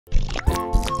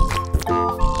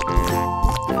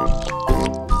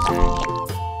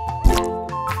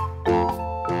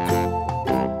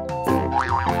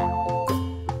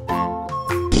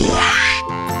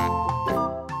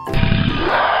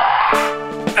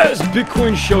As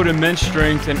Bitcoin showed immense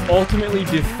strength and ultimately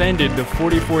defended the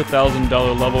 $44,000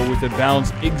 level with a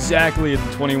bounce exactly at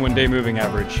the 21-day moving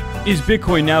average. Is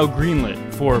Bitcoin now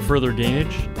greenlit for further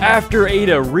gainage? After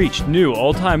ADA reached new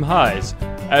all-time highs,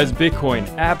 as Bitcoin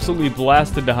absolutely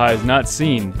blasted the highs not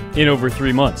seen in over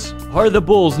 3 months. Are the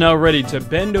bulls now ready to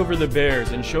bend over the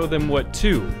bears and show them what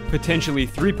 2, potentially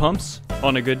 3 pumps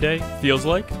on a good day feels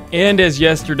like? And as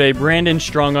yesterday, Brandon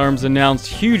Strongarms announced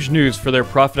huge news for their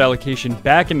profit allocation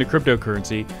back into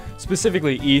cryptocurrency,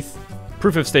 specifically ETH,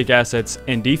 proof-of-stake assets,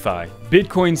 and DeFi.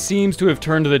 Bitcoin seems to have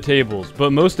turned the tables,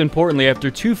 but most importantly, after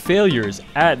 2 failures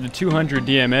at the 200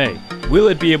 DMA, will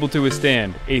it be able to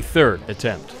withstand a 3rd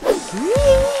attempt?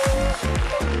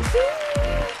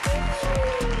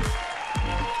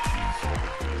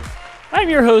 I'm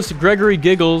your host, Gregory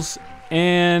Giggles,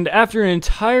 and after an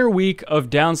entire week of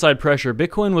downside pressure,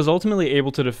 Bitcoin was ultimately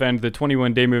able to defend the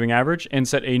 21-day moving average and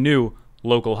set a new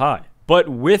local high. But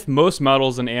with most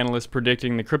models and analysts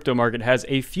predicting the crypto market has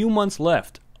a few months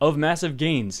left of massive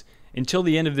gains until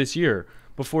the end of this year,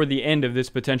 before the end of this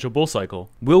potential bull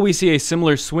cycle, will we see a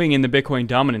similar swing in the Bitcoin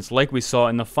dominance like we saw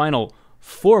in the final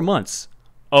 4 months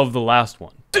of the last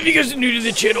one? So if you guys are new to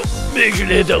the channel, make sure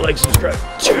to hit that like, subscribe,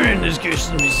 turn on notifications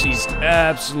to receive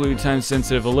absolute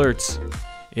time-sensitive alerts.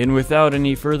 And without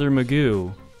any further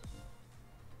magoo,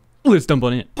 let's dump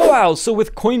on in. Wow, so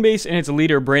with Coinbase and its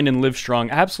leader Brandon Livestrong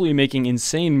absolutely making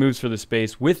insane moves for the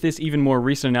space, with this even more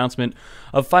recent announcement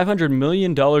of $500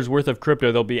 million worth of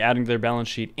crypto they'll be adding to their balance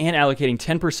sheet and allocating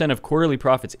 10% of quarterly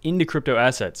profits into crypto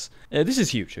assets. This is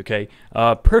huge, okay?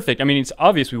 Perfect. I mean, it's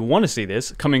obvious we want to see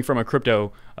this coming from a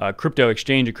crypto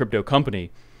exchange, a crypto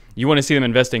company. You want to see them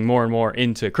investing more and more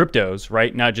into cryptos,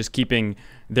 right? Not just keeping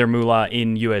their moolah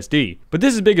in USD. But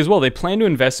this is big as well. They plan to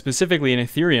invest specifically in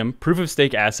Ethereum,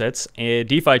 proof-of-stake assets,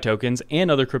 DeFi tokens, and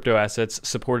other crypto assets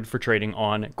supported for trading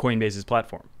on Coinbase's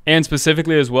platform. And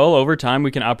specifically as well, over time,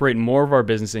 we can operate more of our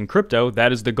business in crypto.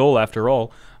 That is the goal after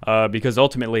all, because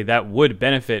ultimately that would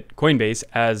benefit Coinbase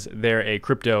as they're a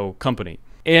crypto company.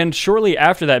 And shortly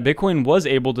after that, Bitcoin was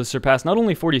able to surpass not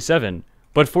only 47,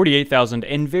 but 48,000,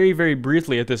 and very, very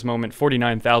briefly at this moment,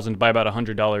 49,000 by about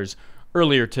 $100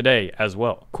 earlier today as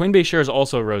well. Coinbase shares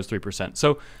also rose 3%.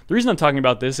 So the reason I'm talking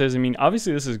about this is, I mean,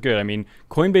 obviously this is good. I mean,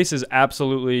 Coinbase is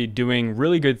absolutely doing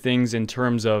really good things in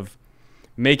terms of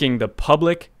making the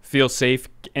public feel safe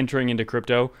entering into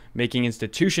crypto, making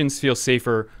institutions feel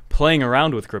safer playing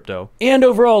around with crypto. And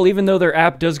overall, even though their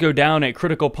app does go down at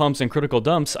critical pumps and critical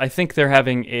dumps, I think they're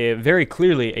having a very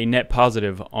clearly a net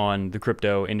positive on the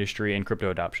crypto industry and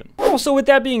crypto adoption. Also, with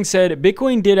that being said,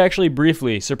 Bitcoin did actually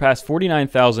briefly surpass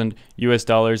 49,000 US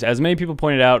dollars. As many people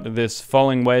pointed out, this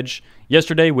falling wedge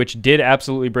yesterday, which did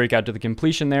absolutely break out to the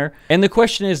completion there. And the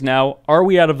question is now, are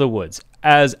we out of the woods?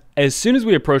 As soon as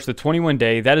we approached the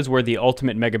 21-day, that is where the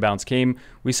ultimate mega bounce came.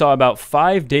 We saw about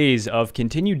 5 days of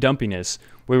continued dumpiness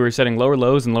where we were setting lower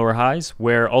lows and lower highs,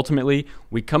 where ultimately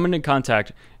we come into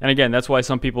contact. And again, that's why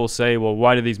some people say, well,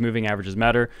 why do these moving averages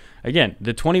matter? Again,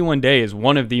 the 21-day is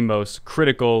one of the most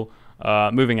critical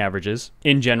moving averages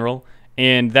in general.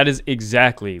 And that is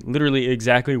exactly, literally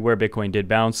exactly where Bitcoin did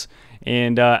bounce.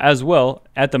 And as well,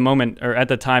 at the moment, or at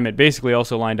the time, it basically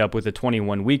also lined up with the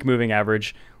 21-week moving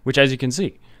average, which as you can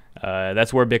see,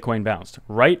 that's where Bitcoin bounced.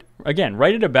 Right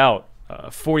at about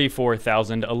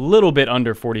 44,000, a little bit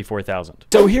under 44,000.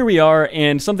 So here we are,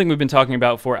 and something we've been talking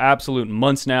about for absolute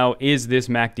months now is this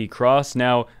MACD cross.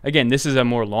 Now, again, this is a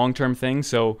more long-term thing,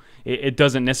 so it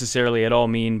doesn't necessarily at all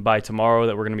mean by tomorrow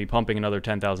that we're going to be pumping another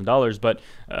 $10,000, but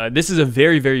this is a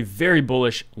very, very, very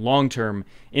bullish long-term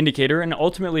indicator, and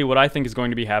ultimately what I think is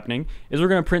going to be happening is we're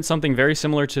going to print something very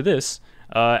similar to this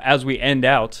as we end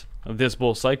out of this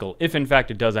bull cycle, if in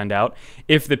fact it does end out,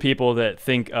 if the people that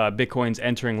think Bitcoin's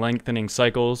entering lengthening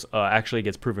cycles actually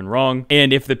gets proven wrong,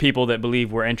 and if the people that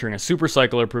believe we're entering a super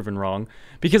cycle are proven wrong.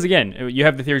 Because again, you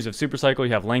have the theories of super cycle,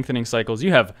 you have lengthening cycles,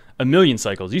 you have a million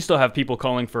cycles, you still have people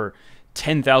calling for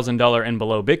 $10,000 and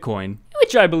below Bitcoin,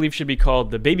 which I believe should be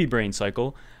called the baby brain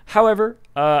cycle. However,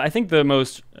 I think the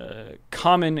most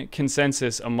common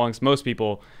consensus amongst most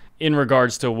people in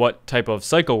regards to what type of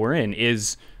cycle we're in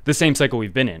is the same cycle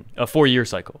we've been in, a 4-year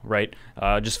cycle, right?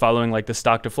 Just following like the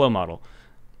stock to flow model,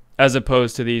 as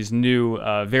opposed to these new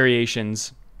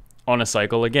variations on a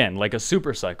cycle, again, like a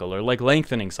super cycle or like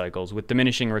lengthening cycles with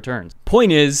diminishing returns.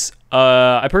 Point is,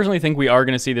 I personally think we are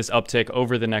going to see this uptick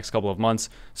over the next couple of months.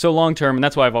 So long term, and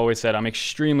that's why I've always said I'm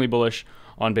extremely bullish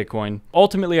on Bitcoin.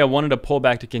 Ultimately, I wanted a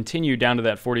pullback to continue down to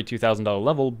that $42,000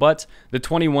 level, but the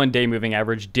 21-day moving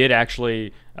average did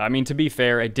actually, I mean, to be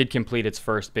fair, it did complete its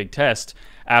first big test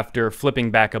after flipping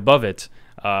back above it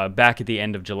back at the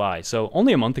end of July, so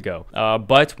only a month ago.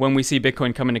 But when we see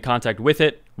Bitcoin come into contact with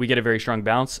it, we get a very strong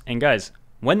bounce. And guys,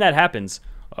 when that happens,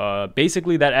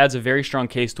 basically that adds a very strong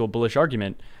case to a bullish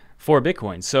argument for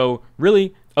Bitcoin. So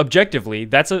really, objectively,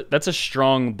 that's a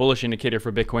strong bullish indicator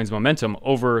for Bitcoin's momentum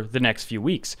over the next few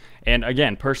weeks. And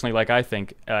again, personally, like I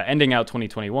think, ending out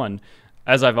 2021,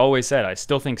 as I've always said, I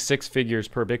still think 6 figures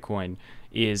per Bitcoin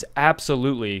is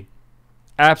absolutely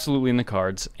in the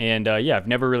cards. And yeah, I've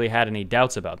never really had any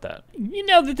doubts about that.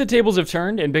 Now that the tables have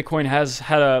turned and Bitcoin has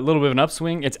had a little bit of an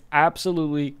upswing, it's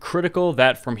absolutely critical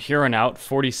that from here on out,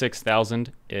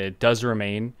 46,000, it does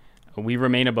remain. We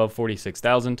remain above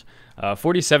 46,000.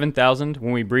 47,000,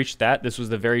 when we breached that, this was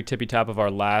the very tippy top of our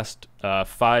last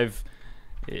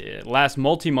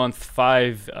multi-month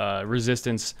 5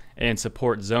 resistance and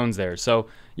support zones there. So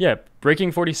yeah,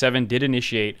 breaking 47 did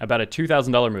initiate about a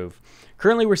 $2,000 move.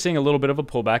 Currently, we're seeing a little bit of a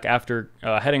pullback after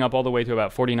heading up all the way to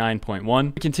about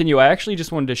 49.1. To continue, I actually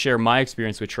just wanted to share my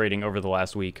experience with trading over the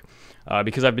last week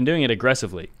because I've been doing it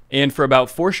aggressively. And for about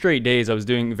 4 straight days, I was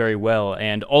doing very well.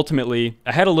 And ultimately,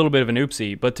 I had a little bit of an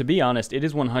oopsie. But to be honest, it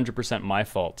is 100% my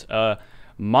fault.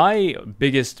 My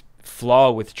biggest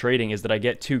flaw with trading is that I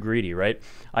get too greedy, right?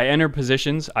 I enter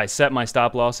positions, I set my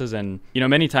stop losses, and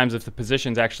many times if the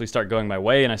positions actually start going my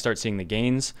way and I start seeing the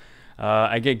gains,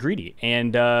 I get greedy,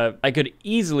 and I could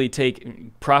easily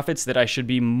take profits that I should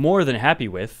be more than happy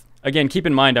with. Again, keep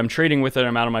in mind, I'm trading with an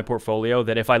amount of my portfolio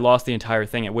that if I lost the entire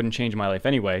thing, it wouldn't change my life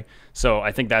anyway. So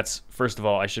I think that's, first of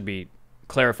all, I should be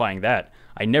clarifying that.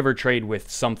 I never trade with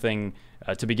something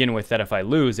to begin with that if I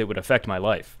lose, it would affect my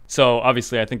life. So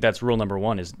obviously, I think that's rule number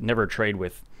 1 is never trade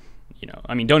with,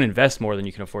 don't invest more than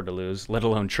you can afford to lose, let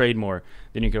alone trade more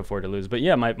than you can afford to lose. But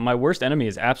yeah, my worst enemy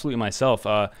is absolutely myself.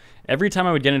 Every time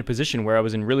I would get in a position where I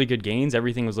was in really good gains,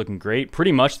 everything was looking great,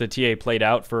 pretty much the TA played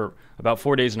out for about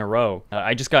 4 days in a row.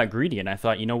 I just got greedy and I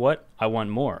thought, you know what? I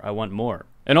want more. I want more.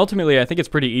 And ultimately, I think it's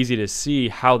pretty easy to see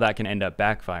how that can end up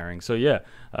backfiring. So yeah,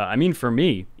 I mean, for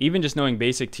me, even just knowing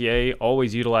basic TA,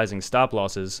 always utilizing stop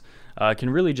losses, can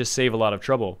really just save a lot of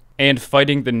trouble. And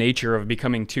fighting the nature of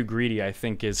becoming too greedy, I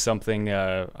think, is something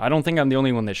I don't think I'm the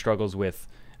only one that struggles with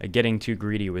getting too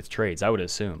greedy with trades, I would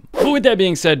assume. But with that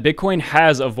being said, Bitcoin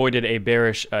has avoided a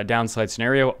bearish downside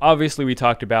scenario. Obviously, we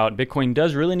talked about Bitcoin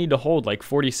does really need to hold like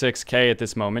 46K at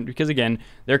this moment because, again,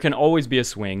 there can always be a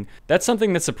swing. That's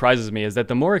something that surprises me, is that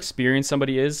the more experienced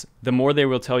somebody is, the more they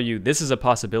will tell you this is a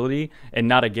possibility and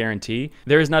not a guarantee.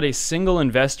 There is not a single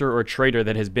investor or trader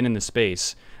that has been in the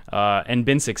space and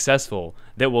been successful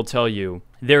that will tell you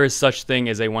there is such thing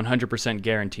as a 100%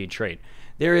 guaranteed trade.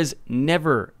 There is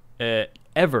never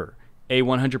ever a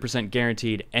 100%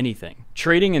 guaranteed anything.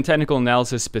 Trading and technical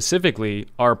analysis specifically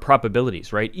are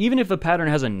probabilities, right? Even if a pattern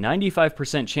has a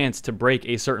 95% chance to break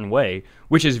a certain way,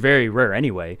 which is very rare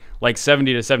anyway, like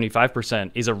 70 to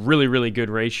 75% is a really, really good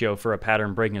ratio for a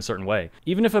pattern breaking a certain way.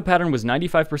 Even if a pattern was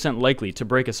 95% likely to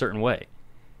break a certain way,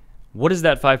 what does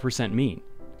that 5% mean?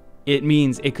 It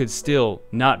means it could still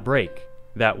not break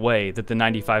that way that the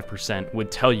 95%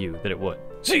 would tell you that it would.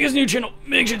 So you guys new channel,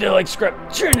 make sure to like,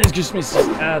 subscribe, share, and just miss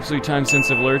absolute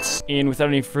time-sensitive alerts. And without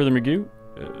any further ado,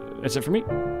 that's it for me.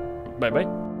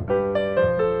 Bye-bye.